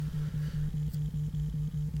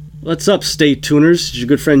What's up, Stay Tuners? It's your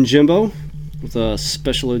good friend Jimbo with a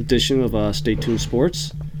special edition of Stay Tuned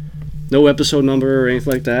Sports. No episode number or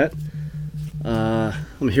anything like that.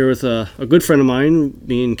 I'm here with a good friend of mine.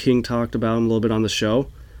 Me and King talked about him a little bit on the show.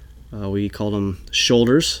 We called him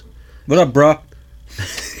Shoulders. What up, bro?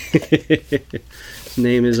 His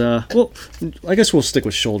name is, well, I guess we'll stick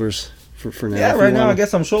with Shoulders for now. Yeah, right now I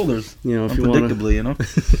guess I'm Shoulders. You know, if you want Unpredictably, you know.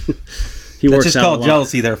 He That's works just out called a lot.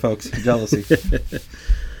 jealousy there, folks. Jealousy.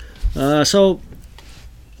 So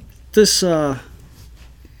this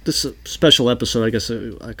special episode, I guess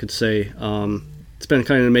I could say, it's been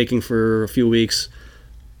kind of in the making for a few weeks.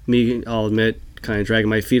 Me, I'll admit, kind of dragging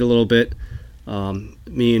my feet a little bit.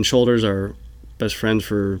 Me and Shoulders are best friends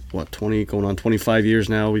for 20 going on 25 years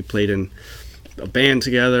now. We played in a band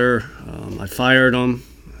together. I fired him.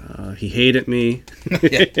 He hated me.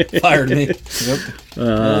 Yeah, fired me. Yep.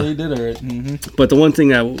 Yeah, he did all right. Mm-hmm. But the one thing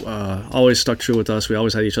that always stuck true with us, we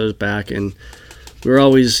always had each other's back, and we were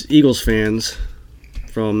always Eagles fans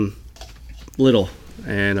from little.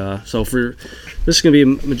 And so this is going to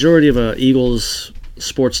be a majority of a Eagles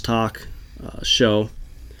sports talk show.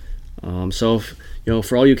 So,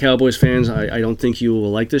 for all you Cowboys fans, I don't think you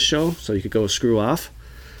will like this show, so you could go screw off.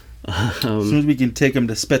 As soon as we can take him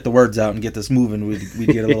to spit the words out and get this moving, we'd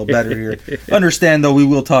get a little better here. Understand, though, we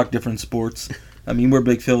will talk different sports. I mean, we're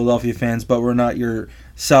big Philadelphia fans, but we're not your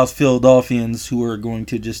South Philadelphians who are going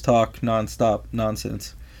to just talk nonstop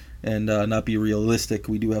nonsense and not be realistic.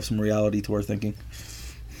 We do have some reality to our thinking.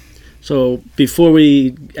 So before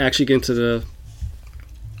we actually get into the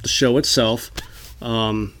show itself,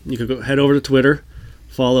 you could head over to Twitter.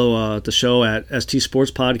 Follow the show at ST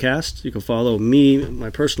Sports Podcast. You can follow me, my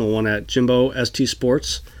personal one, at Jimbo ST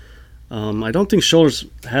Sports. I don't think Shoulders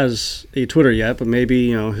has a Twitter yet, but maybe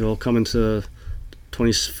he'll come into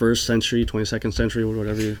 21st century, 22nd century,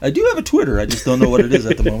 whatever. I do have a Twitter. I just don't know what it is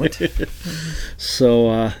at the moment. So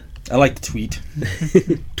I like to tweet.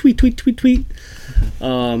 tweet.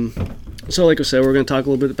 So like I said, we're going to talk a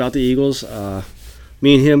little bit about the Eagles.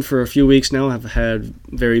 Me and him for a few weeks now have had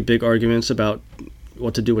very big arguments about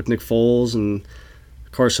what to do with Nick Foles and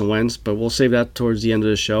Carson Wentz, but we'll save that towards the end of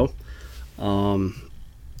the show. The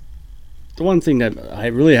one thing that I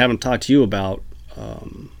really haven't talked to you about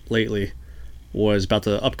lately was about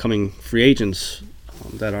the upcoming free agents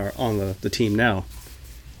that are on the team now.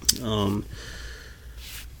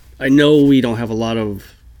 I know we don't have a lot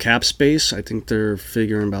of cap space. I think they're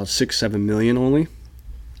figuring about $6-7 million only.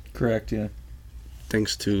 Correct, yeah.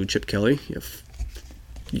 Thanks to Chip Kelly.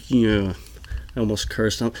 I almost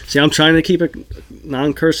cursed. See, I'm trying to keep it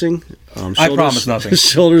non-cursing. I promise nothing.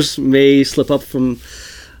 Shoulders may slip up from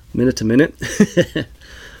minute to minute.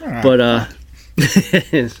 But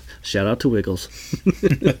shout out to Wiggles.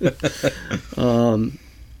 All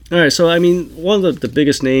right, so I mean, one of the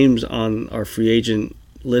biggest names on our free agent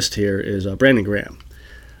list here is Brandon Graham.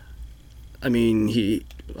 I mean, he,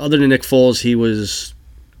 other than Nick Foles, he was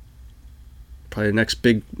probably the next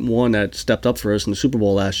big one that stepped up for us in the Super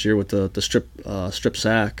Bowl last year with the strip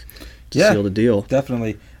sack to seal the deal.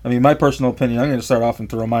 Definitely. I mean, my personal opinion, I'm going to start off and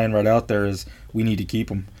throw mine right out there, is we need to keep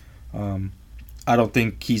him. I don't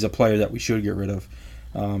think he's a player that we should get rid of.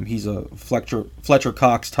 He's a Fletcher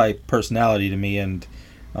Cox type personality to me, and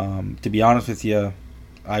to be honest with you,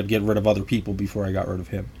 I'd get rid of other people before I got rid of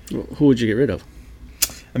him. Who would you get rid of?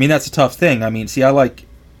 I mean, that's a tough thing. I mean, see, I like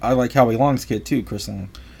Howie Long's kid too, Chris Long,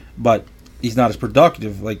 but he's not as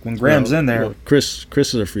productive. Like when Graham's in there, Chris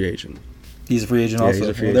is a free agent. He's a free agent also. He's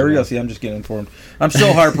a free agent there we go. See, I'm just getting informed. I'm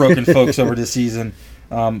still heartbroken, folks, over this season.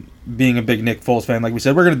 Being a big Nick Foles fan, like we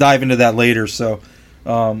said, we're going to dive into that later. So,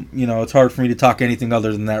 it's hard for me to talk anything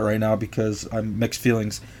other than that right now because I'm mixed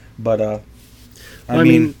feelings. But I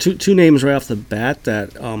mean, two names right off the bat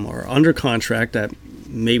that are under contract that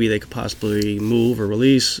maybe they could possibly move or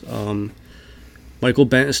release. Michael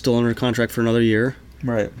Bent is still under contract for another year.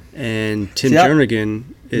 Right. And Tim Jernigan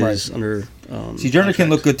is under Jernigan can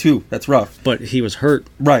look good too. That's rough. But he was hurt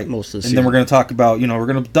most of the season. And then we're going to talk about, we're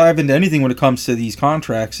going to dive into anything when it comes to these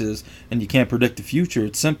contracts and you can't predict the future.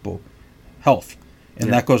 It's simple. Health.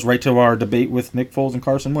 And that goes right to our debate with Nick Foles and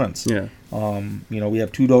Carson Wentz. Yeah. We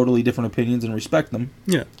have two totally different opinions and respect them.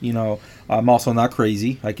 Yeah. I'm also not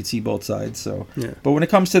crazy. I could see both sides. So, yeah. But when it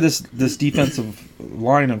comes to this defensive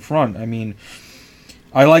line in front, I mean,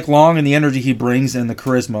 I like Long and the energy he brings and the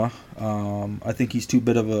charisma. I think he's a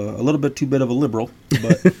little bit too bit of a liberal,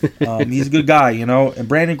 but he's a good guy, And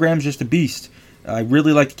Brandon Graham's just a beast. I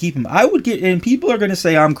really like to keep him. And people are going to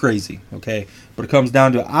say I'm crazy, okay? But it comes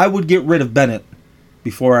down to I would get rid of Bennett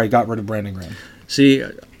before I got rid of Brandon Graham. See,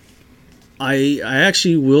 I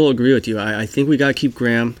actually will agree with you. I think we got to keep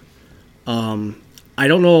Graham. I I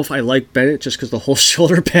don't know if I like Bennett just because the whole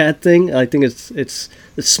shoulder pad thing. I think it's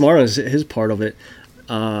smart as his part of it.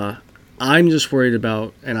 I'm just worried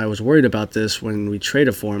about, and I was worried about this when we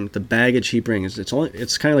traded for him. The baggage he brings. It's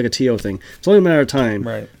kind of like a T.O. thing. It's only a matter of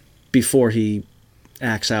time before he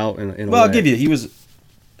acts out. I'll give you. He was,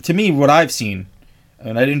 to me, what I've seen,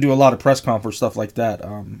 and I didn't do a lot of press conference stuff like that.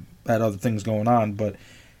 Had other things going on, but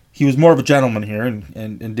he was more of a gentleman here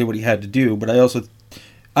and did what he had to do. But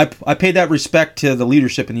I paid that respect to the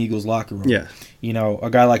leadership in the Eagles locker room. Yeah. You know, a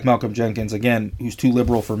guy like Malcolm Jenkins, again, who's too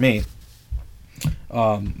liberal for me.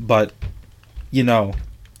 But, you know,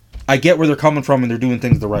 I get where they're coming from and they're doing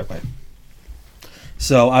things the right way.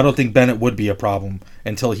 So I don't think Bennett would be a problem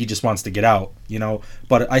until he just wants to get out, you know.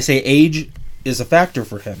 But I say age is a factor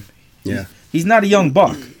for him. Yeah. He's not a young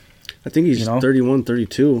buck. I think he's 31,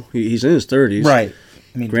 32. He's in his 30s. Right.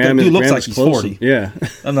 I mean, the dude looks like he's 40. Yeah.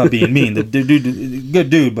 I'm not being mean. The dude, good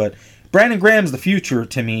dude, but Brandon Graham's the future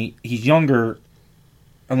to me. He's younger,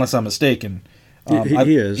 unless I'm mistaken.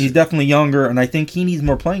 He is. He's definitely younger, and I think he needs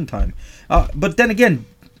more playing time. But then again,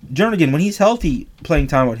 Jernigan, when he's healthy, playing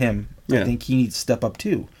time with him, I think he needs to step up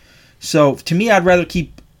too. So to me, I'd rather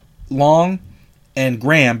keep Long and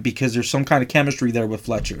Graham because there's some kind of chemistry there with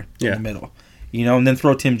Fletcher in the middle. You know, and then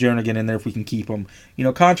throw Tim Jernigan in there if we can keep him. You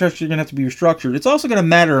know, contracts are going to have to be restructured. It's also going to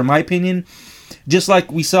matter, in my opinion, just like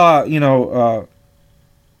we saw, you know,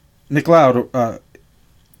 Nick Loud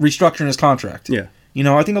restructuring his contract. Yeah. You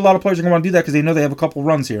know, I think a lot of players are going to want to do that because they know they have a couple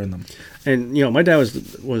runs here in them. And, you know, my dad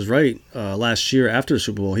was right last year after the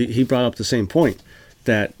Super Bowl. He brought up the same point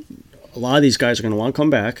that a lot of these guys are going to want to come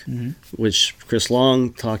back, which Chris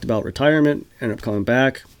Long talked about retirement, ended up coming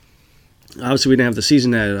back. Obviously, we didn't have the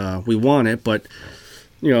season that we wanted, but,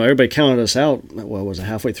 you know, everybody counted us out, was it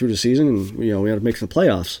halfway through the season? And, you know, we had to make the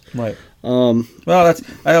playoffs. Right. Well,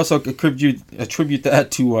 I also attribute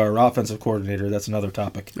that to our offensive coordinator. That's another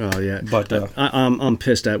topic. Oh, yeah. But I'm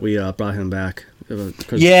pissed that we brought him back.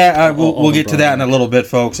 We'll get to that in a little bit,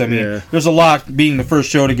 folks. I mean, there's a lot being the first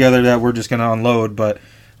show together that we're just going to unload, but,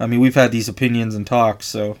 I mean, we've had these opinions and talks,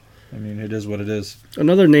 so, I mean, it is what it is.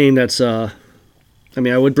 Another name that's... I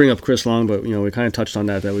mean, I would bring up Chris Long, but, you know, we kind of touched on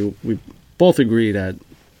that we both agree that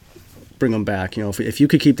bring him back. You know, if you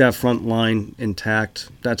could keep that front line intact,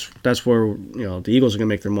 that's where, you know, the Eagles are going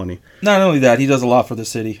to make their money. Not only that, he does a lot for the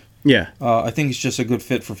city. Yeah. I think he's just a good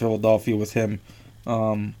fit for Philadelphia with him.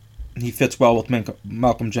 He fits well with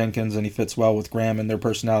Malcolm Jenkins, and he fits well with Graham and their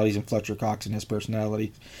personalities, and Fletcher Cox and his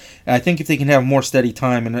personality. And I think if they can have more steady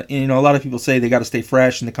time, and you know, a lot of people say they got to stay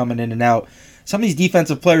fresh and they're coming in and out. Some of these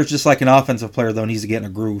defensive players, just like an offensive player, though, needs to get in a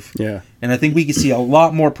groove. Yeah. And I think we could see a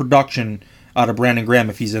lot more production out of Brandon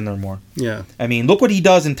Graham if he's in there more. Yeah. I mean, look what he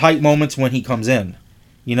does in tight moments when he comes in.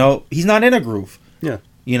 You know, he's not in a groove. Yeah.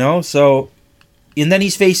 You know, so, and then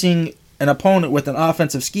he's facing an opponent with an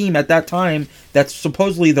offensive scheme at that time that's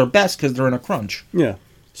supposedly their best because they're in a crunch. Yeah.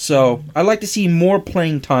 So I'd like to see more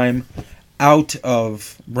playing time out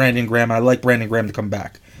of Brandon Graham. I'd like Brandon Graham to come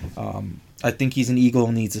back. I think he's an Eagle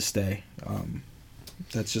and needs to stay.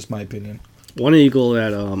 That's just my opinion. One Eagle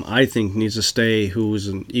that I think needs to stay, who's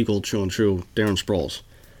an Eagle true and true, Darren Sproles.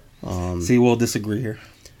 See, we'll disagree here.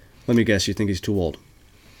 Let me guess, you think he's too old?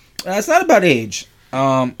 It's not about age.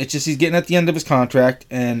 It's just he's getting at the end of his contract,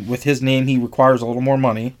 and with his name, he requires a little more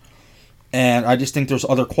money. And I just think there's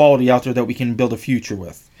other quality out there that we can build a future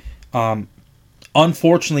with.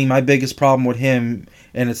 Unfortunately, my biggest problem with him,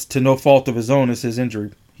 and it's to no fault of his own, is his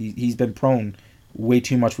injury. He's been prone way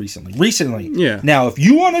too much recently. Yeah. Now, if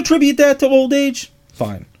you want to attribute that to old age,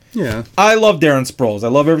 fine. Yeah. I love Darren Sproles. I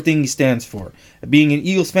love everything he stands for. Being an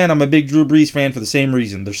Eagles fan, I'm a big Drew Brees fan for the same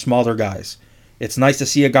reason. They're smaller guys. It's nice to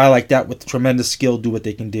see a guy like that with tremendous skill do what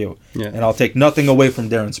they can do. Yeah. And I'll take nothing away from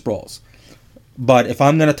Darren Sproles. But if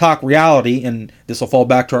I'm going to talk reality, and this will fall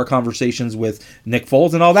back to our conversations with Nick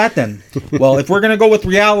Foles and all that then, well, if we're going to go with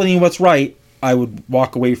reality and what's right, I would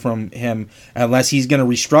walk away from him unless he's going to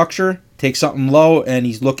restructure, take something low, and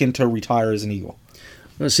he's looking to retire as an Eagle.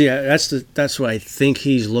 Well, see, that's what I think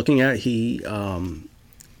he's looking at. He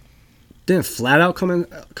didn't flat out come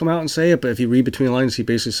out and say it, but if you read between the lines, he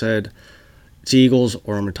basically said, it's Eagles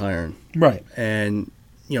or I'm retiring. Right. And,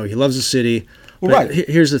 you know, he loves the city. Well, right.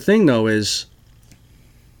 Here's the thing, though, is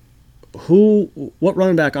what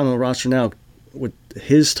running back on the roster now with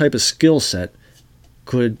his type of skill set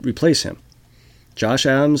could replace him? Josh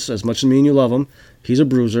Adams, as much as me and you love him, he's a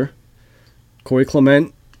bruiser. Corey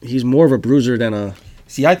Clement, he's more of a bruiser than a...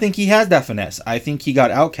 See, I think he has that finesse. I think he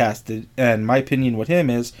got outcasted, and my opinion with him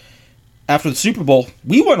is, after the Super Bowl,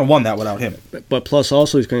 we wouldn't have won that without him. But plus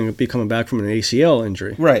also he's going to be coming back from an ACL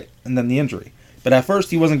injury. Right, and then the injury. But at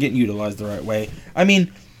first he wasn't getting utilized the right way. I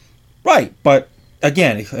mean, right, but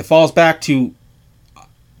again, it falls back to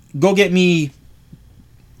go get me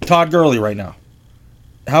Todd Gurley right now.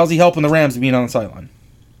 How's he helping the Rams being on the sideline?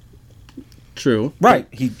 True. Right.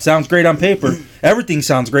 He sounds great on paper. Everything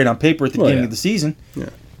sounds great on paper at the beginning of the season.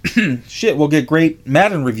 Yeah. Shit, we'll get great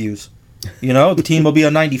Madden reviews. You know, the team will be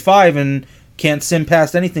on 95 and can't sim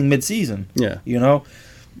past anything mid-season. Yeah. You know,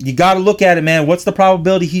 you got to look at it, man. What's the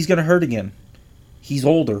probability he's going to hurt again? He's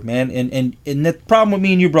older, man. And the problem with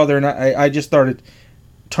me and you, brother, and I just started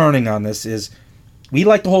turning on this, is we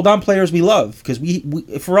like to hold on players we love. Because we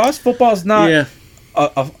for us, football's not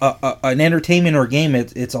an entertainment or a game.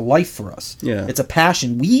 It's a life for us. Yeah. It's a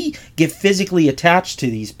passion. We get physically attached to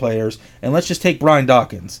these players. And let's just take Brian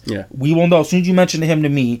Dawkins. Yeah. We will know, as soon as you mentioned him to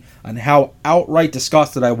me, on how outright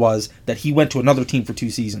disgusted I was that he went to another team for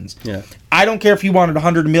 2 seasons. Yeah. I don't care if he wanted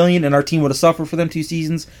 $100 million and our team would have suffered for them 2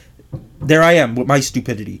 seasons. There I am with my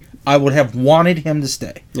stupidity. I would have wanted him to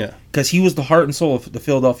stay. Yeah. Because he was the heart and soul of the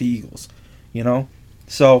Philadelphia Eagles. You know?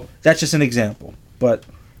 So, that's just an example. But,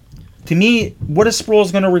 to me, what is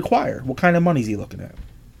Sproles going to require? What kind of money is he looking at?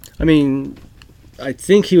 I mean, I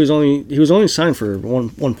think he was only signed for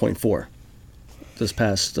 1.4 this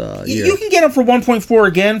past year. You can get him for 1.4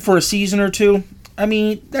 again for a season or 2. I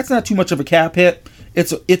mean, that's not too much of a cap hit.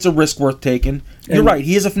 It's a risk worth taking. You're right.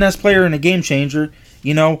 He is a finesse player and a game changer.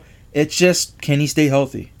 You know, it's just, can he stay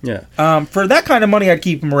healthy? Yeah. For that kind of money, I'd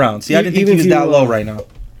keep him around. See, I didn't think he was that low right now.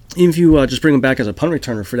 Even if you just bring him back as a punt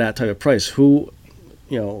returner for that type of price, who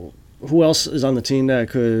else is on the team that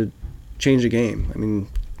could change the game? I mean,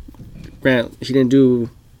 Grant, he didn't do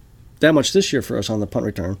that much this year for us on the punt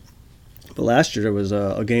return, but last year there was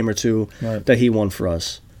a game or two that he won for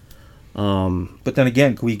us. But then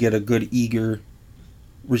again, could we get a good, eager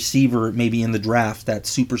receiver maybe in the draft that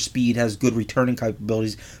super speed, has good returning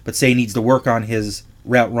capabilities, but say needs to work on his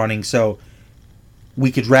route running, so we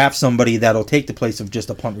could draft somebody that'll take the place of just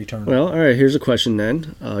a punt returner? Well, all right, here's a question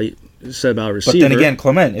then. You said about a receiver. But then again,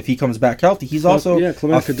 Clement, if he comes back healthy, he's also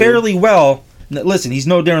a fairly well... Listen, he's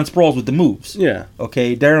no Darren Sproles with the moves. Yeah.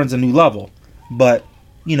 Okay, Darren's a new level. But,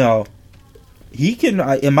 you know, he can,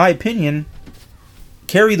 in my opinion,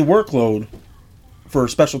 carry the workload for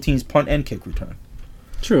special teams punt and kick return.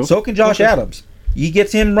 True. So can Josh Adams. You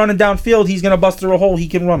get him running downfield, he's going to bust through a hole, he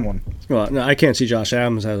can run one. Well, no, I can't see Josh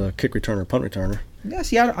Adams as a kick returner, punt returner. Yeah,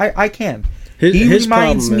 see, I can. His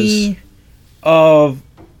reminds me of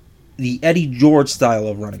the Eddie George style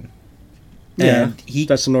of running. Yeah, and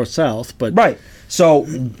that's the north-south, but... Right. So,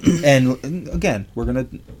 and again, we're going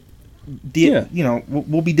to... You know,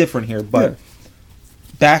 we'll be different here, but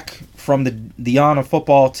back from the on of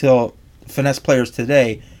football till finesse players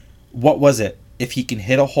today, what was it? If he can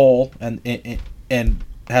hit a hole and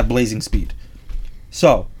have blazing speed.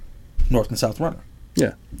 So, north and south runner.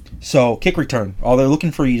 Yeah. So, kick return. All they're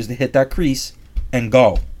looking for you is to hit that crease and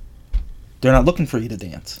go. They're not looking for you to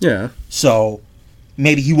dance. Yeah. So,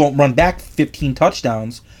 maybe he won't run back 15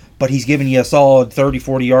 touchdowns, but he's giving you a solid 30,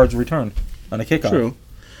 40 yards return on a kickoff. True.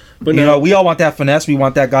 But you know, we all want that finesse. We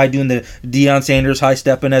want that guy doing the Deion Sanders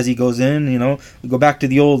high-stepping as he goes in, you know. We go back to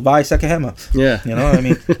the old Vi Sekahema. Yeah. You know, I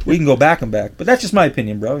mean, we can go back and back. But that's just my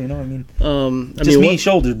opinion, bro. You know what I mean? Just mean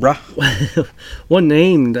shoulders, bro. One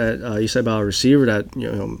name that you said about a receiver that,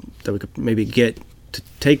 that we could maybe get to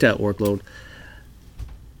take that workload,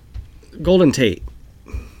 Golden Tate.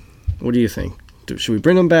 What do you think? Should we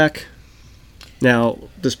bring him back? Now,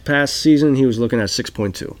 this past season, he was looking at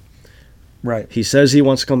 6.2. Right. He says he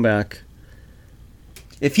wants to come back.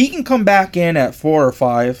 If he can come back in at 4 or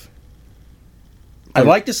 5, I'd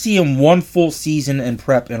like to see him one full season and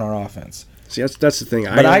prep in our offense. See, that's the thing.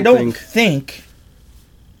 But I don't think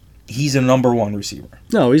he's a number 1 receiver.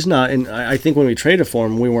 No, he's not. And I think when we traded for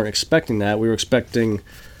him, we weren't expecting that. We were expecting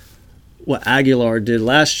what Aguilar did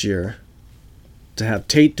last year, to have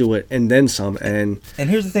Tate do it and then some. And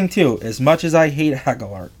here's the thing, too. As much as I hate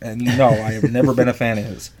Aguilar, and you know I have never been a fan of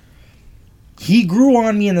his, he grew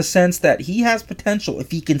on me in the sense that he has potential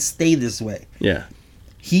if he can stay this way. Yeah.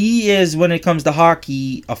 He is, when it comes to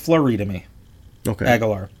hockey, a Fleury to me. Okay.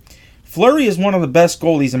 Aguilar. Fleury is one of the best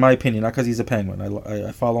goalies, in my opinion, not because he's a Penguin.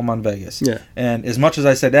 I follow him on Vegas. Yeah. And as much as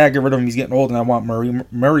I said, get rid of him, he's getting old, and I want Murray.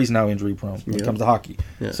 Murray's now injury prone when it comes to hockey.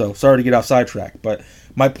 Yeah. So, sorry to get off sidetrack. But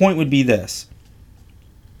my point would be this.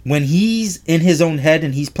 When he's in his own head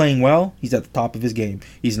and he's playing well, he's at the top of his game.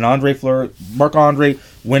 He's an Andre Fleury, Marc-Andre,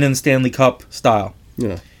 winning Stanley Cup style.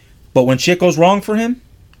 Yeah. But when shit goes wrong for him,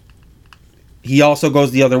 he also goes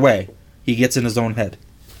the other way. He gets in his own head.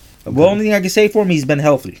 Okay. The only thing I can say for him, he's been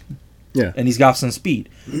healthy. Yeah. And he's got some speed.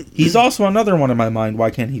 He's also another one in my mind. Why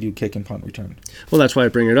can't he do kick and punt return? Well, that's why I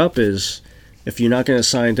bring it up is if you're not going to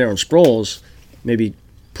sign Darren Sproles, maybe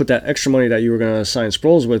put that extra money that you were going to sign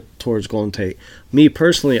Sproles with towards Golden Tate. Me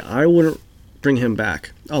personally, I wouldn't bring him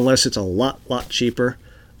back unless it's a lot cheaper.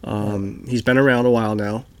 He's been around a while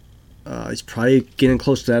now. He's probably getting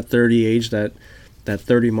close to that 30 age, that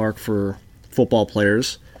 30 mark for football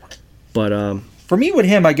players. But for me with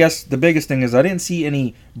him, I guess the biggest thing is I didn't see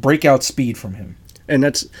any breakout speed from him. And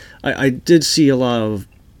that's I did see a lot of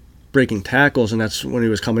breaking tackles, and that's when he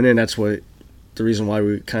was coming in. That's what the reason why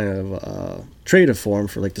we kind of traded for him,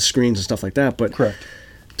 for like the screens and stuff like that. But correct.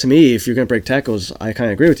 To me, if you're going to break tackles, I kind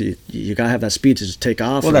of agree with you. You got to have that speed to just take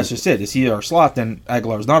off. Well, that's just it. Is he our slot? Then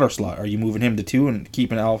Aguilar's not our slot. Are you moving him to 2 and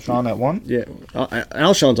keeping Alshon at 1? Yeah,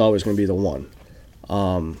 Alshon's always going to be the 1.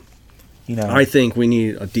 I think we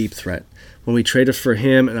need a deep threat. When we traded for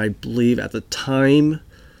him, and I believe at the time,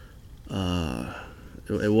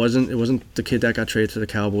 it wasn't the kid that got traded to the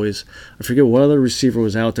Cowboys. I forget what other receiver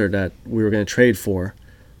was out there that we were going to trade for,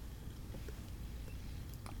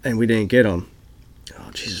 and we didn't get him. Oh,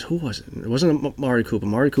 Jesus, who was it? It wasn't Mari Cooper.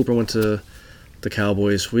 Mari Cooper went to the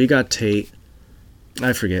Cowboys. We got Tate.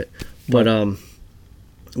 I forget. But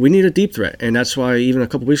we need a deep threat, and that's why even a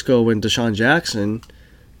couple weeks ago when Deshaun Jackson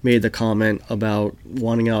made the comment about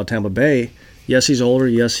wanting out of Tampa Bay, yes, he's older.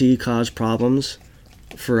 Yes, he caused problems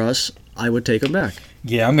for us. I would take him back.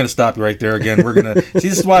 Yeah, I'm going to stop you right there again. We're going to see,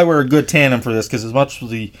 this is why we're a good tandem for this, because as much as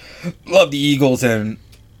we love the Eagles and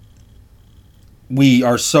we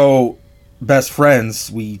are so best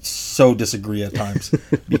friends, we so disagree at times.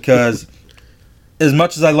 Because as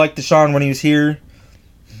much as I like Deshaun when he was here,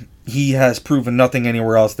 he has proven nothing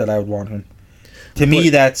anywhere else that I would want him. To me,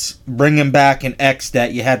 that's bring him back an ex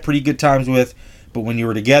that you had pretty good times with, but when you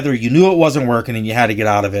were together, you knew it wasn't working and you had to get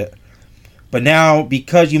out of it. But now,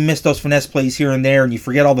 because you miss those finesse plays here and there and you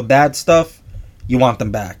forget all the bad stuff, you want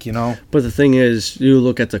them back, you know? But the thing is, you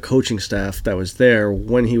look at the coaching staff that was there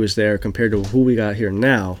when he was there compared to who we got here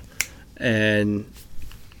now, and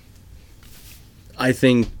I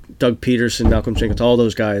think Doug Peterson, Malcolm Jenkins, all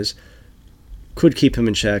those guys could keep him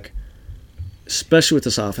in check, especially with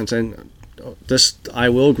this offense. And this, I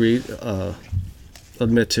will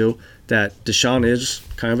admit to, that Deshaun is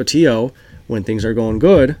kind of a TO. When things are going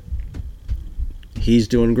good, he's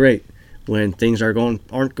doing great. When things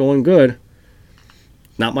aren't going good,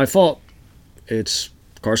 not my fault. It's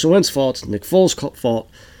Carson Wentz's fault. It's Nick Foles' fault.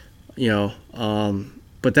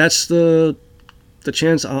 But that's the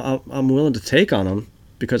chance I'm willing to take on him,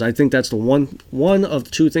 because I think that's the one of the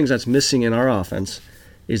two things that's missing in our offense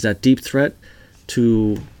is that deep threat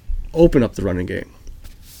to open up the running game.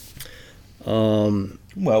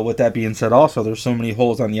 Well, with that being said, also there's so many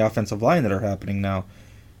holes on the offensive line that are happening now.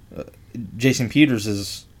 Jason Peters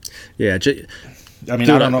is. Yeah, I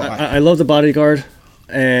don't know. I love the bodyguard,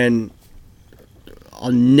 and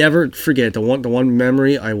I'll never forget the one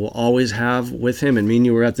memory I will always have with him. And me and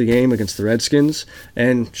you were at the game against the Redskins,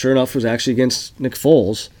 and sure enough, it was actually against Nick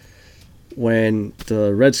Foles when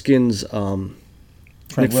the Redskins.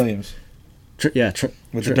 Trent Williams.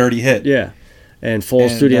 With the dirty hit. Yeah, and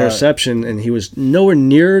Foles threw the interception, and he was nowhere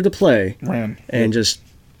near the play, and just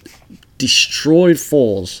destroyed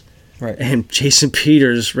Foles. Right. And Jason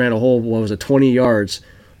Peters ran a whole 20 yards,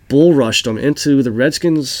 bull rushed him into the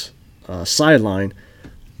Redskins sideline,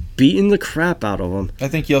 beating the crap out of him. I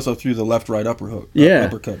think he also threw the left-right uppercut.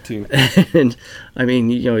 Uppercut too. And I mean,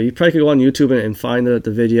 you probably could go on YouTube and find the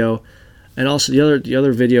video, and also the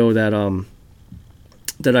other video that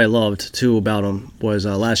I loved too about him was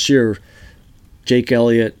last year, Jake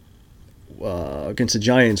Elliott against the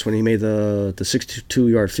Giants when he made the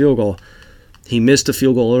 62-yard field goal. He missed a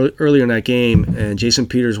field goal earlier in that game, and Jason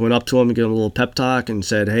Peters went up to him and gave him a little pep talk and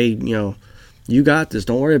said, "Hey, you got this.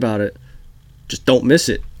 Don't worry about it. Just don't miss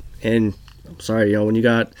it." And I'm sorry, when you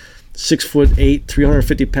got 6'8",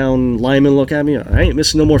 350-pound lineman look at me, I ain't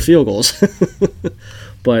missing no more field goals.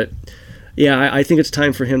 But yeah, I think it's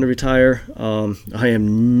time for him to retire. I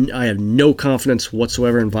have no confidence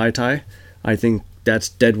whatsoever in Vaitai. I think that's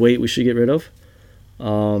dead weight we should get rid of.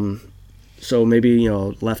 So maybe,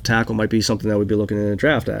 left tackle might be something that we'd be looking in a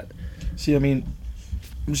draft at. See, I mean,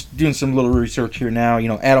 I'm just doing some little research here now.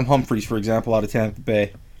 Adam Humphries, for example, out of Tampa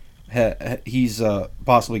Bay, he's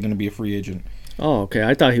possibly going to be a free agent. Oh, okay.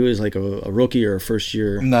 I thought he was like a rookie or a first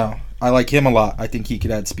year. No, I like him a lot. I think he could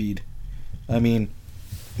add speed. I mean,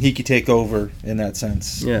 he could take over in that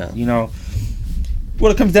sense. Yeah.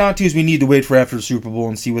 What it comes down to is we need to wait for after the Super Bowl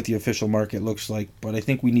and see what the official market looks like. But I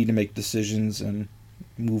think we need to make decisions and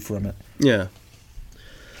move from it. Yeah.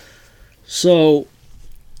 So,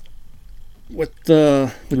 with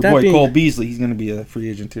your boy Cole Beasley, he's going to be a free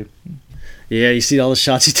agent too. Yeah, you see all the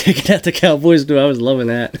shots he's taking at the Cowboys, dude. I was loving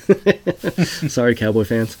that. Sorry, Cowboy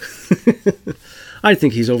fans. I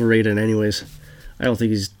think he's overrated anyways. I don't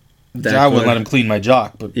think he's that I wouldn't good. let him clean my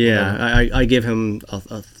jock, but Yeah, whatever. I give him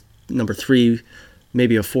a number 3,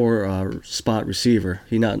 maybe a 4 spot receiver.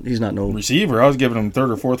 He's not no. Receiver, I was giving him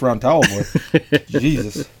 3rd or 4th round towel boy.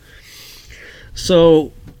 Jesus.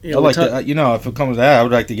 So you I know, like to, if it comes to that, I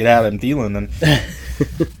would like to get Adam Thielen. Then,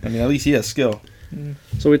 I mean, at least he has skill.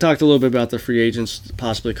 So we talked a little bit about the free agents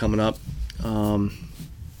possibly coming up, and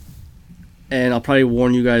I'll probably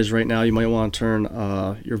warn you guys right now. You might want to turn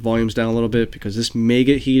your volumes down a little bit because this may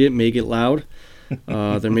get heated, may get loud.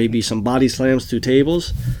 There may be some body slams through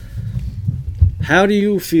tables. How do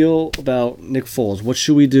you feel about Nick Foles? What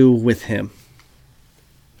should we do with him?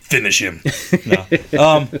 Finish him.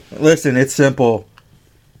 No. Listen, it's simple.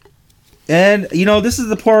 And, this is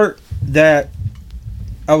the part that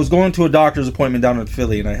I was going to a doctor's appointment down in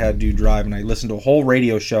Philly, and I had to drive, and I listened to a whole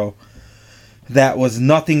radio show that was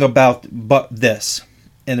nothing but this.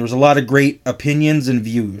 And there was a lot of great opinions and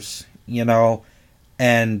views,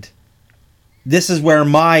 and this is where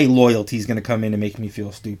my loyalty is going to come in and make me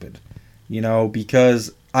feel stupid,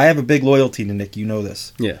 because I have a big loyalty to Nick. You know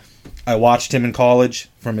this. Yeah. I watched him in college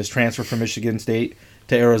from his transfer from Michigan State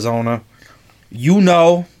to Arizona.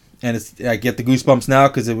 And I get the goosebumps now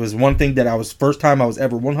because it was one thing that first time I was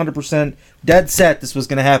ever 100% dead set this was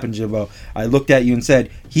going to happen, Jimbo. I looked at you and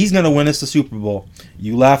said, he's going to win us the Super Bowl.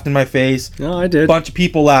 You laughed in my face. No, I did. A bunch of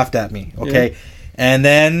people laughed at me, okay? Yeah. And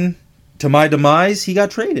then, to my demise, he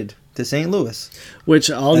got traded to St. Louis.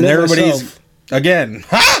 Which I'll admit myself. Again.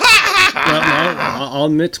 I'll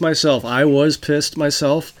admit to myself, I was pissed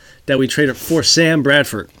myself that we traded for Sam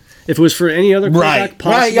Bradford. If it was for any other quarterback,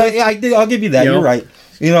 possibly. Right, yeah, I'll give you that. You're right.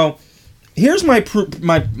 Here's my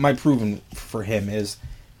proven for him is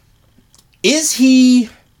he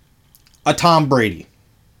a Tom Brady?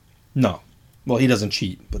 No. Well, he doesn't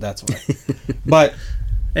cheat, but that's why. But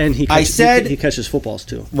and he catches footballs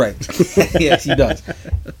too. Right. Yes, he does.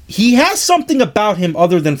 He has something about him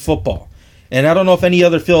other than football. And I don't know if any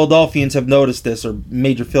other Philadelphians have noticed this or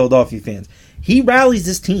major Philadelphia fans. He rallies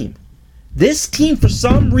this team. This team, for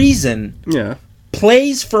some reason,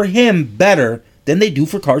 plays for him better than they do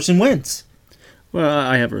for Carson Wentz. Well,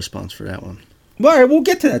 I have a response for that one. Well, all right, we'll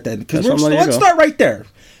get to that then. Because let's start right there.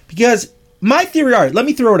 Because my theory, all right, let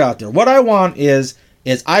me throw it out there. What I want is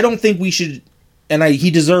I don't think we should, and he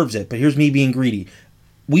deserves it, but here's me being greedy.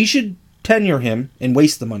 We should tenure him and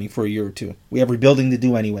waste the money for a year or two. We have rebuilding to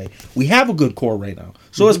do anyway. We have a good core right now.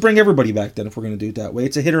 So let's bring everybody back then if we're going to do it that way.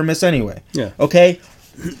 It's a hit or miss anyway. Yeah. Okay?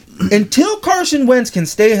 Until Carson Wentz can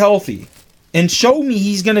stay healthy and show me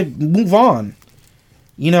he's going to move on,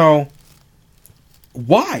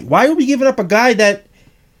 why? Why are we giving up a guy that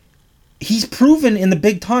he's proven in the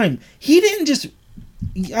big time? He didn't just...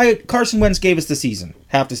 Carson Wentz gave us the season.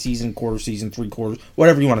 Half the season, quarter season, 3 quarters,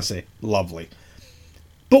 whatever you want to say. Lovely.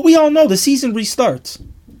 But we all know the season restarts.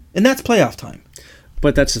 And that's playoff time.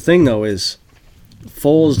 But that's the thing, though, is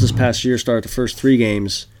Foles this past year started the first 3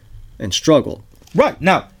 games and struggled. Right.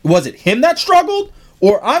 Now, was it him that struggled?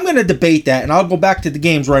 Or I'm going to debate that, and I'll go back to the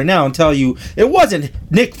games right now and tell you it wasn't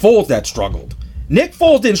Nick Foles that struggled. Nick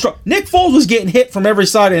Foles didn't struggle. Nick Foles was getting hit from every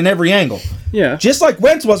side and every angle. Yeah. Just like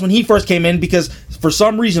Wentz was when he first came in, because for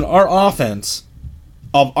some reason our offensive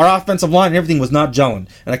line and everything was not gelling.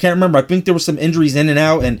 And I can't remember. I think there were some injuries in and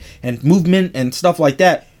out and movement and stuff like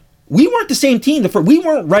that. We weren't the same team. We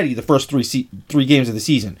weren't ready the first 3 games of the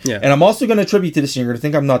season. Yeah. And I'm also going to attribute to this year. You're going to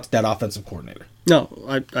think I'm not that offensive coordinator. No,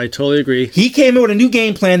 I totally agree. He came in with a new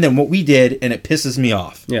game plan than what we did, and it pisses me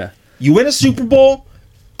off. Yeah. You win a Super Bowl.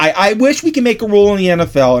 I wish we could make a rule in the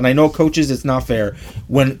NFL, and I know coaches, it's not fair.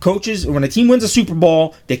 When a team wins a Super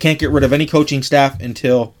Bowl, they can't get rid of any coaching staff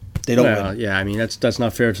until they don't win. Yeah, I mean, that's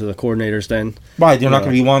not fair to the coordinators then. Why? They're not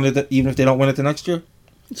going to be wanted even if they don't win it the next year?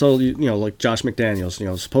 So, like Josh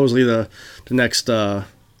McDaniels, supposedly the next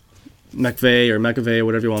McVay or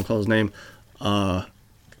whatever you want to call his name,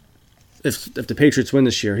 if the Patriots win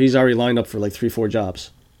this year, he's already lined up for like 3-4 jobs.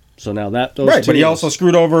 So now those right, teams, but he also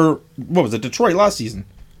screwed over, what was it, Detroit last season?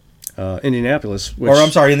 Indianapolis. You're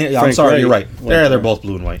right. They're both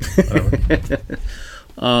blue and white.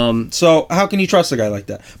 So how can you trust a guy like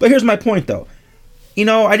that? But here's my point, though.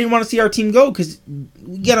 I didn't want to see our team go because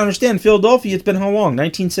you got to understand, Philadelphia, it's been how long?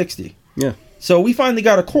 1960. Yeah. So we finally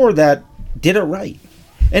got a core that did it right.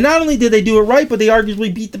 And not only did they do it right, but they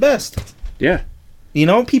arguably beat the best. Yeah.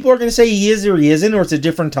 People are going to say he is or he isn't, or it's a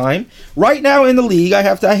different time. Right now in the league,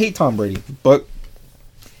 I hate Tom Brady. But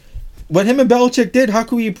what him and Belichick did, how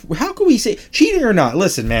could we say, cheating or not?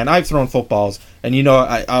 Listen, man, I've thrown footballs, and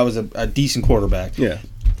I was a decent quarterback. Yeah.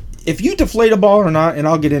 If you deflate a ball or not, and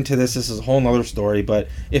I'll get into this is a whole other story, but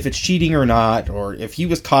if it's cheating or not, or if he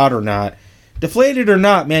was caught or not, deflated or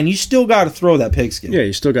not, man, you still got to throw that pigskin. Yeah,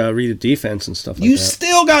 you still got to read the defense and stuff like You that.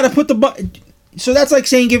 still got to put the so that's like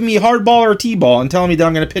saying give me a hard ball or a T-ball and telling me that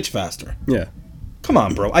I'm going to pitch faster. Yeah. Come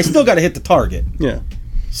on, bro. I still got to hit the target. Yeah.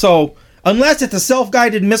 So unless it's a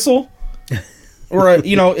self-guided missile, or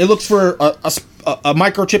it looks for a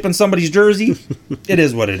microchip in somebody's jersey, it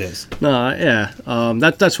is what it is. No, yeah.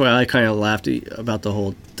 That's why I kind of laughed about the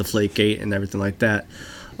whole Deflategate and everything like that.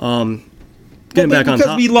 Getting back on because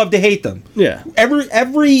top. we love to hate them. Yeah.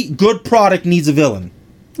 Every good product needs a villain,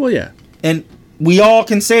 Well, yeah. and we all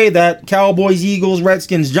can say that Cowboys, Eagles,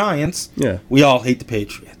 Redskins, Giants. Yeah. We all hate the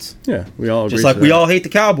Patriots. Yeah. We all agree. Just like to we that. all hate the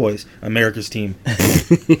Cowboys, America's team.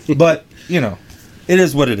 But, it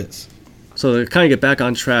is what it is. So to kind of get back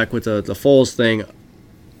on track with the Foles thing,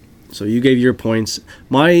 so you gave your points.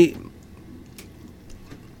 My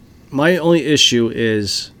only issue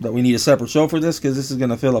is That we need a separate show for this because this is going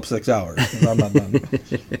to fill up 6 hours. 'Cause I'm not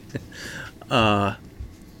done.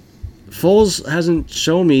 Foles hasn't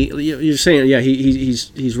shown me. You're saying, yeah,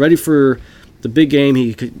 he's ready for the big game.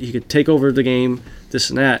 He could take over the game, this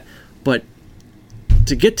and that. But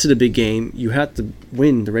to get to the big game, you have to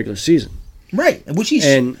win the regular season. Right, which he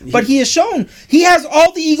has shown. He has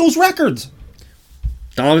all the Eagles records.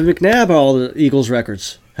 Donovan McNabb had all the Eagles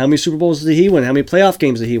records. How many Super Bowls did he win? How many playoff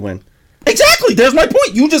games did he win? Exactly. There's my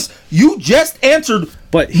point. You just answered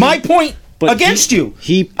my point against you.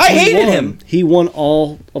 I hated him. He won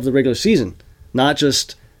all of the regular season, not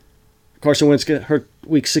just Carson Wentz get hurt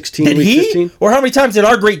week 16, Did week he? 15. Or how many times did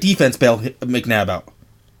our great defense bail McNabb out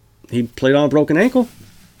He played on a broken ankle.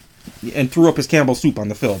 and threw up his Campbell soup on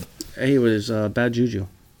the field? He was bad juju.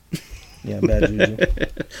 Yeah, bad juju.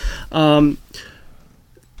 I'm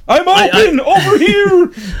open over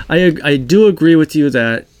here. I do agree with you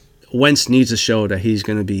that Wentz needs to show that he's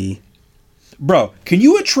going to be. Bro, can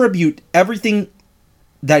you attribute everything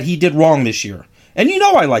that he did wrong this year? And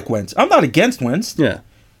I like Wentz. I'm not against Wentz. Yeah.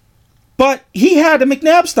 But he had a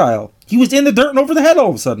McNabb style. He was in the dirt and over the head all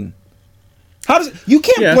of a sudden. You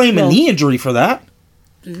can't blame a knee injury for that.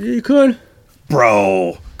 You could.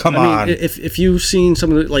 Bro, come on. If you've seen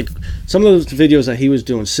some of those videos that he was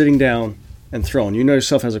doing, sitting down and throwing, you know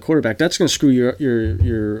yourself as a quarterback, that's going to screw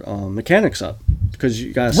your mechanics up because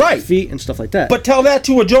you got to feet and stuff like that. But tell that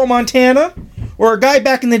to a Joe Montana or a guy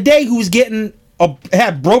back in the day who was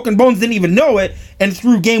had broken bones, didn't even know it, and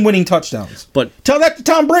threw game-winning touchdowns. But tell that to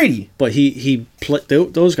Tom Brady. But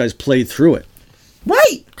those guys played through it.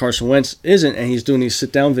 Right. Carson Wentz isn't, and he's doing these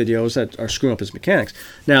sit-down videos that are screwing up his mechanics.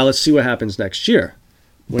 Now, let's see what happens next year.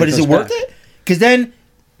 But is it worth it? Because then,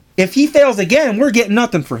 if he fails again, we're getting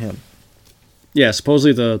nothing for him. Yeah,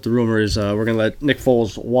 supposedly the rumor is we're going to let Nick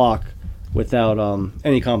Foles walk without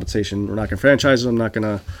any compensation. We're not going to franchise him. Not going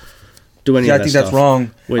to do any of that I think stuff. that's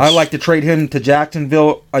wrong. I'd like to trade him to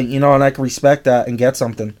Jacksonville, and I can respect that and get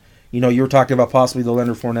something. You were talking about possibly the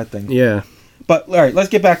Leonard Fournette thing. Yeah. But all right, let's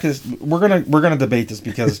get back to this. We're gonna debate this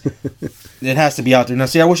because it has to be out there. Now,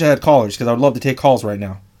 see, I wish I had callers because I would love to take calls right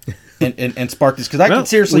now and spark this because I can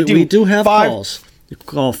seriously do. We do have calls. You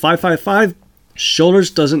call 555.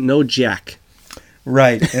 Shoulders doesn't know jack.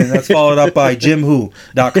 Right, and that's followed up by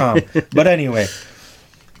JimWho.com. But anyway,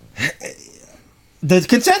 the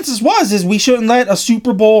consensus is we shouldn't let a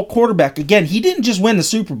Super Bowl quarterback again. He didn't just win the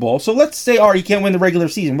Super Bowl, so let's say, all right, he can't win the regular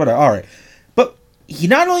season. Whatever, all right. He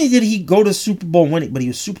not only did he go to Super Bowl and win it, but he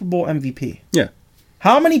was Super Bowl MVP. Yeah.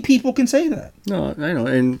 How many people can say that? No, I know.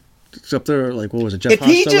 And it's up there, like, what was it, Jeff If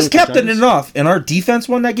he Hostetler just with kept the it Giants? enough, and our defense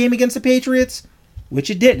won that game against the Patriots, which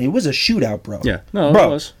it didn't. It was a shootout, bro. Yeah. No, bro,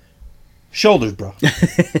 it was. Shoulders, bro.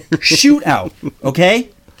 Shootout,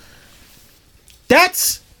 okay?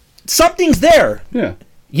 Something's there. Yeah.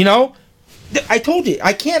 I told you,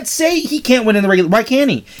 I can't say he can't win in the regular. Why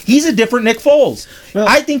can't he? He's a different Nick Foles. Well,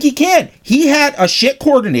 I think he can. He had a shit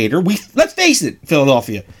coordinator. Let's face it,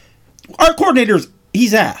 Philadelphia. Our coordinator's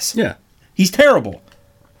he's ass. Yeah. He's terrible.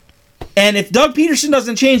 And if Doug Peterson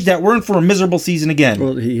doesn't change that, we're in for a miserable season again.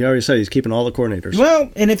 Well, he already said he's keeping all the coordinators.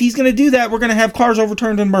 Well, and if he's going to do that, we're going to have cars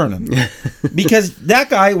overturned and burning. Because that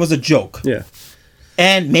guy was a joke. Yeah.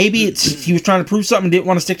 And maybe he was trying to prove something, didn't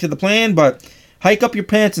want to stick to the plan, but hike up your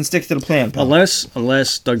pants and stick to the plan, pal.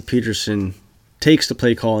 Unless Doug Peterson takes the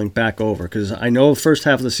play calling back over, because I know the first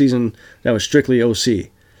half of the season that was strictly OC.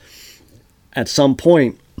 At some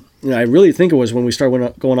point, I really think it was when we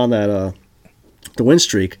started going on that the win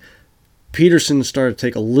streak. Peterson started to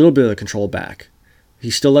take a little bit of the control back. He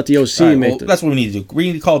still let the OC make that's what we need to do. We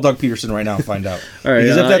need to call Doug Peterson right now and find out. All right,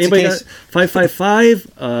 because if that's the case,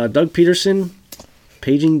 555 Doug Peterson.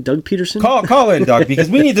 Paging Doug Peterson? Call in, Doug, because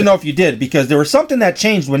we need to know if you did, because there was something that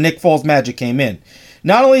changed when Nick Foles' magic came in.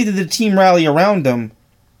 Not only did the team rally around him,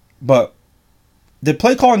 but the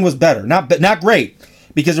play calling was better, not great,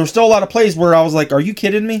 because there were still a lot of plays where I was like, "Are you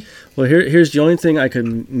kidding me?" Well, here's the only thing I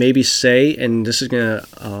could maybe say, and this is gonna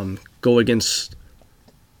go against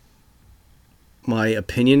my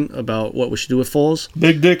opinion about what we should do with Foles.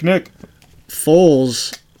 Big Dick Nick.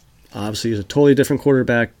 Foles obviously is a totally different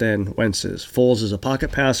quarterback than Wentz is. Foles is a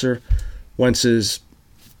pocket passer. Wentz is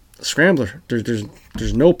a scrambler.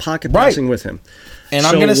 There's no pocket passing with him. And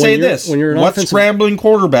I'm going to say this: when you're what scrambling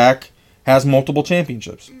quarterback has multiple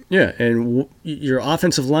championships? Yeah, and your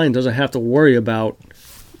offensive line doesn't have to worry about,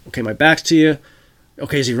 okay, my back's to you.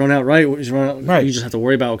 Okay, is he run out right? Is he run out? Right. You just have to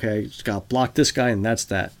worry about, okay, I just got to block this guy, and that's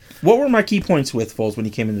that. What were my key points with Foles when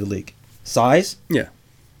he came into the league? Size,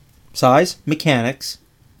 mechanics,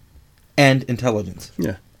 and intelligence.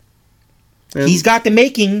 Yeah. And he's got the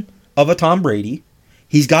making of a Tom Brady.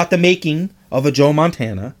 He's got the making of a Joe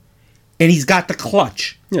Montana. And he's got the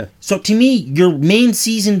clutch. Yeah. So to me, your main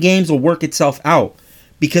season games will work itself out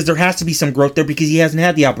because there has to be some growth there because he hasn't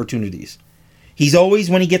had the opportunities. He's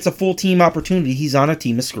always, when he gets a full team opportunity, he's on a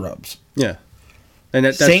team of scrubs. Yeah.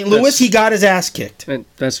 And St. Louis, he got his ass kicked. And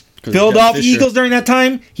that's Philadelphia Eagles during that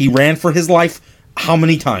time, he ran for his life how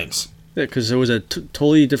many times? Yeah, because it was a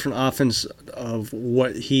totally different offense of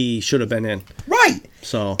what he should have been in. Right.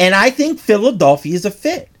 So, and I think Philadelphia is a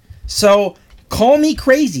fit. So call me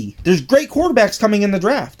crazy. There's great quarterbacks coming in the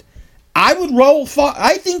draft. I would roll.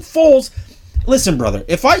 I think Foles. Listen, brother.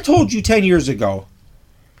 If I told you 10 years ago,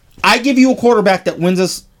 I give you a quarterback that wins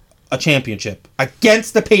us a championship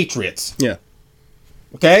against the Patriots. Yeah.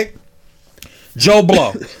 Okay? Joe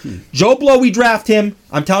Blow. Joe Blow, we draft him.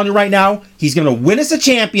 I'm telling you right now, he's going to win us a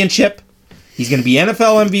championship. He's going to be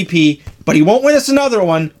NFL MVP, but he won't win us another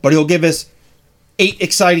one, but he'll give us 8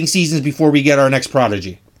 exciting seasons before we get our next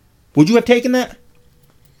prodigy. Would you have taken that?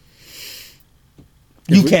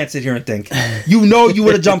 You can't sit here and think. You know you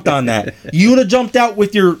would have jumped on that. You would have jumped out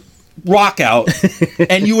with your rock out,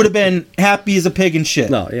 and you would have been happy as a pig and shit.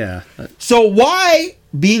 No, yeah. So why,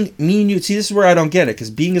 being me and you, see, this is where I don't get it, because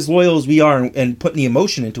being as loyal as we are and putting the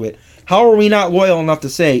emotion into it, how are we not loyal enough to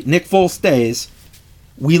say, Nick Foles stays,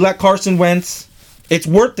 we let Carson Wentz, it's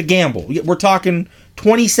worth the gamble. We're talking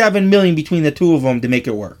 $27 million between the two of them to make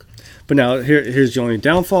it work. But now, here's the only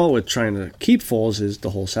downfall with trying to keep Foles is the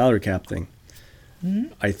whole salary cap thing.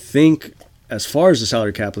 Mm-hmm. I think, as far as the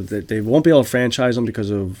salary cap, they won't be able to franchise him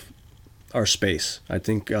because of our space. I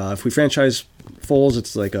think if we franchise Foles,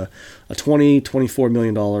 it's like a $24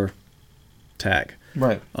 million tag.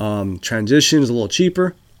 Right. Transition is a little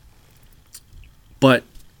cheaper, but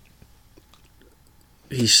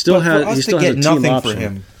he still has a team option for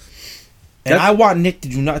him. And I want Nick to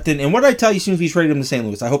do nothing. And what did I tell you as soon as we traded him to St.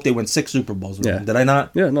 Louis? I hope they win 6 Super Bowls with him. Did I not?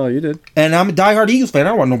 Yeah, no, you did. And I'm a diehard Eagles fan. I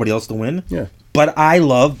don't want nobody else to win. Yeah. But I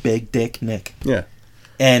love Big Dick Nick. Yeah.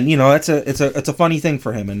 And it's a funny thing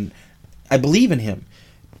for him, and I believe in him.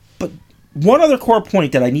 But one other core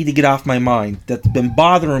point that I need to get off my mind that's been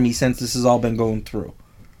bothering me since this has all been going through.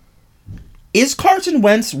 Is Carson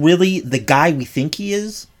Wentz really the guy we think he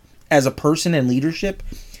is as a person and leadership?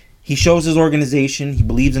 He shows his organization. He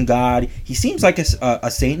believes in God. He seems like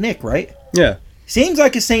a Saint Nick, right? Yeah. Seems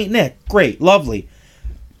like a Saint Nick. Great. Lovely.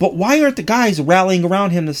 But why aren't the guys rallying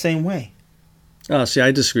around him the same way? Oh, see,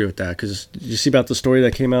 I disagree with that because you see about the story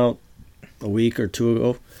that came out a week or two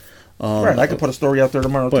ago. Right. I could put a story out there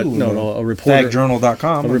tomorrow, but too. No, a reporter.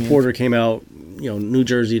 Fagjournal.com. A reporter came out,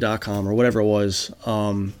 NewJersey.com or whatever it was,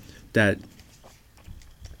 that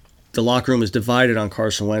the locker room is divided on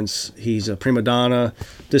Carson Wentz. He's a prima donna,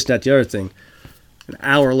 this, that, the other thing. An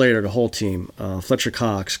hour later, the whole team, Fletcher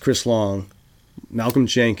Cox, Chris Long, Malcolm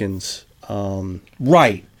Jenkins.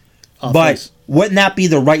 Right. But wouldn't that be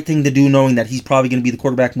the right thing to do, knowing that he's probably going to be the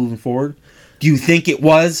quarterback moving forward? Do you think it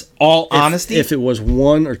was all honesty? If it was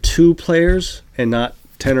 1 or 2 players and not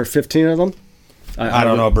 10 or 15 of them? I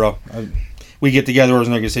don't know, bro. We get together as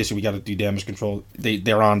an organization, we got to do damage control.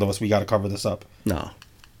 They're on to us. We got to cover this up. No.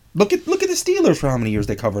 Look at the Steelers for how many years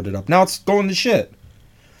they covered it up. Now it's going to shit.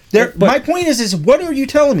 My point is what are you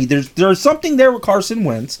telling me? There's something there with Carson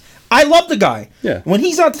Wentz. I love the guy. Yeah. When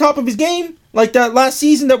he's on top of his game, like that last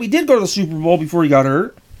season that we did go to the Super Bowl before he got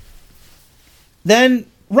hurt, then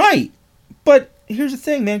right. But here's the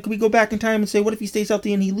thing, man. Can we go back in time and say, what if he stays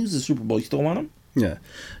healthy and he loses the Super Bowl? You still want him? Yeah.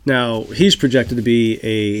 Now, he's projected to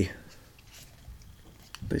be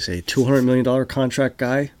they say $200 million contract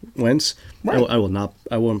guy, Wentz. Right.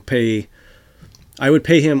 I won't pay. I would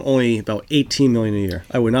pay him only about $18 million a year.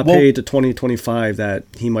 I would not pay the 2025 that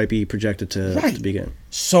he might be projected to begin.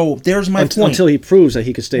 So there's my point. Until he proves that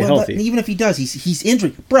he can stay healthy. Even if he does, he's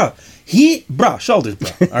injured, shoulders,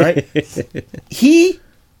 bro. All right,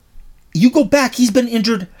 You go back, he's been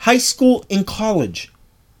injured high school and college.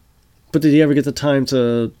 But did he ever get the time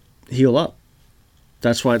to heal up?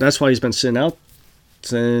 That's why he's been sitting out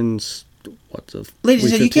since Ladies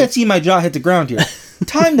and gentlemen, you can't see my jaw hit the ground here.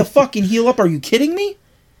 Time to fucking heal up. Are you kidding me?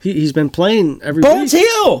 He's been playing every Bones week.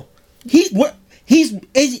 Hill. He's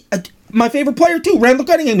my favorite player too. Randall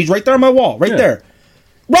Cunningham. He's right there on my wall, right there.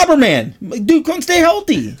 Rubber Man. Dude, couldn't stay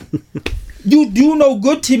healthy. You do no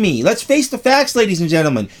good to me. Let's face the facts, ladies and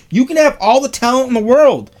gentlemen. You can have all the talent in the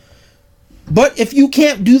world, but if you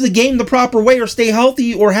can't do the game the proper way or stay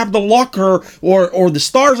healthy or have the luck or the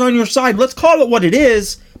stars on your side, let's call it what it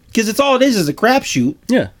is, because it's all it is a crapshoot.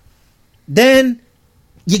 Yeah. Then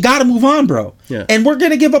you got to move on, bro. Yeah. And we're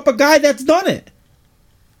going to give up a guy that's done it.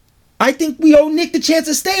 I think we owe Nick the chance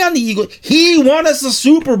to stay on the Eagles. He won us a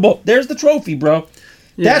Super Bowl. There's the trophy, bro.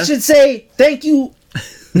 Yeah. That should say, thank you,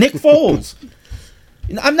 Nick Foles.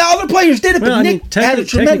 Now, other players did it, but Nick had a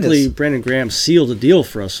tremendous. Technically, Brandon Graham sealed the deal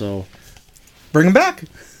for us, so. Bring him back.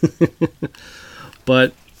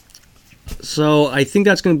 But, so I think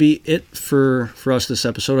that's going to be it for us this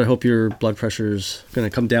episode. I hope your blood pressure is going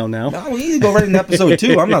to come down now. No, we need to go right into episode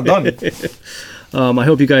 2. I'm not done. I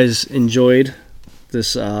hope you guys enjoyed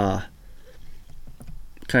this kind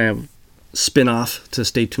of spin-off to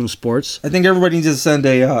Stay Tuned Sports. I think everybody needs to send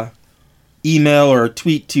a email or a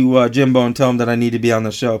tweet to Jimbo and tell him that I need to be on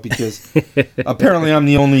the show, because apparently I'm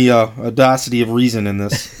the only audacity of reason in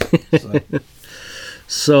this.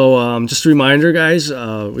 So just a reminder, guys,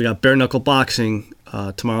 we got Bare Knuckle Boxing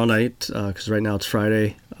tomorrow night, because right now it's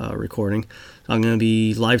Friday recording. I'm going to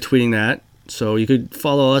be live tweeting that, so you could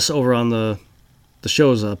follow us over on the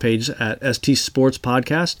show's page at ST Sports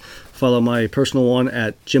Podcast. Follow my personal one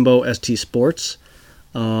at Jimbo ST Sports.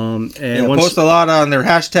 And post a lot on their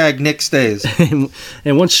hashtag Nick Stays.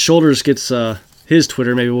 and once Shoulders gets his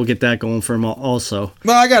Twitter, maybe we'll get that going for him also.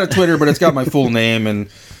 Well, I got a Twitter, but it's got my full name, and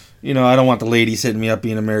I don't want the ladies hitting me up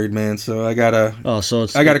being a married man, so I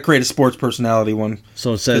gotta create a sports personality one.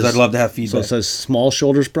 So it says, because I'd love to have feedback. So it says Small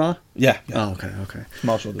Shoulders Bra? Yeah. Oh, okay.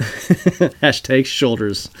 Small Shoulders. Hashtag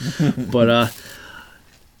Shoulders. But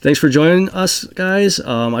thanks for joining us, guys.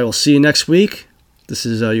 I will see you next week. This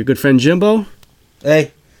is your good friend Jimbo.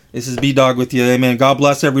 Hey, this is B-Dog with you. Hey, man, God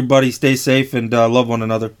bless everybody. Stay safe and love one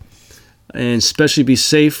another. And especially be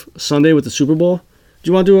safe Sunday with the Super Bowl. Do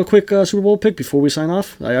you want to do a quick Super Bowl pick before we sign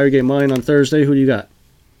off? I already gave mine on Thursday. Who do you got?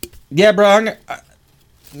 Yeah, bro. I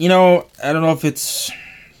don't know if it's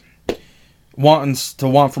want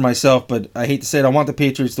for myself, but I hate to say it. I want the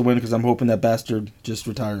Patriots to win because I'm hoping that bastard just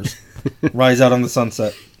retires. Rise out on the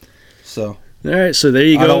sunset. So. All right, so there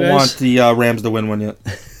you go, I don't guys. want the Rams to win one yet.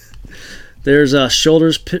 There's a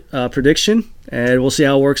Shoulders prediction, and we'll see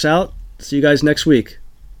how it works out. See you guys next week.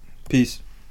 Peace.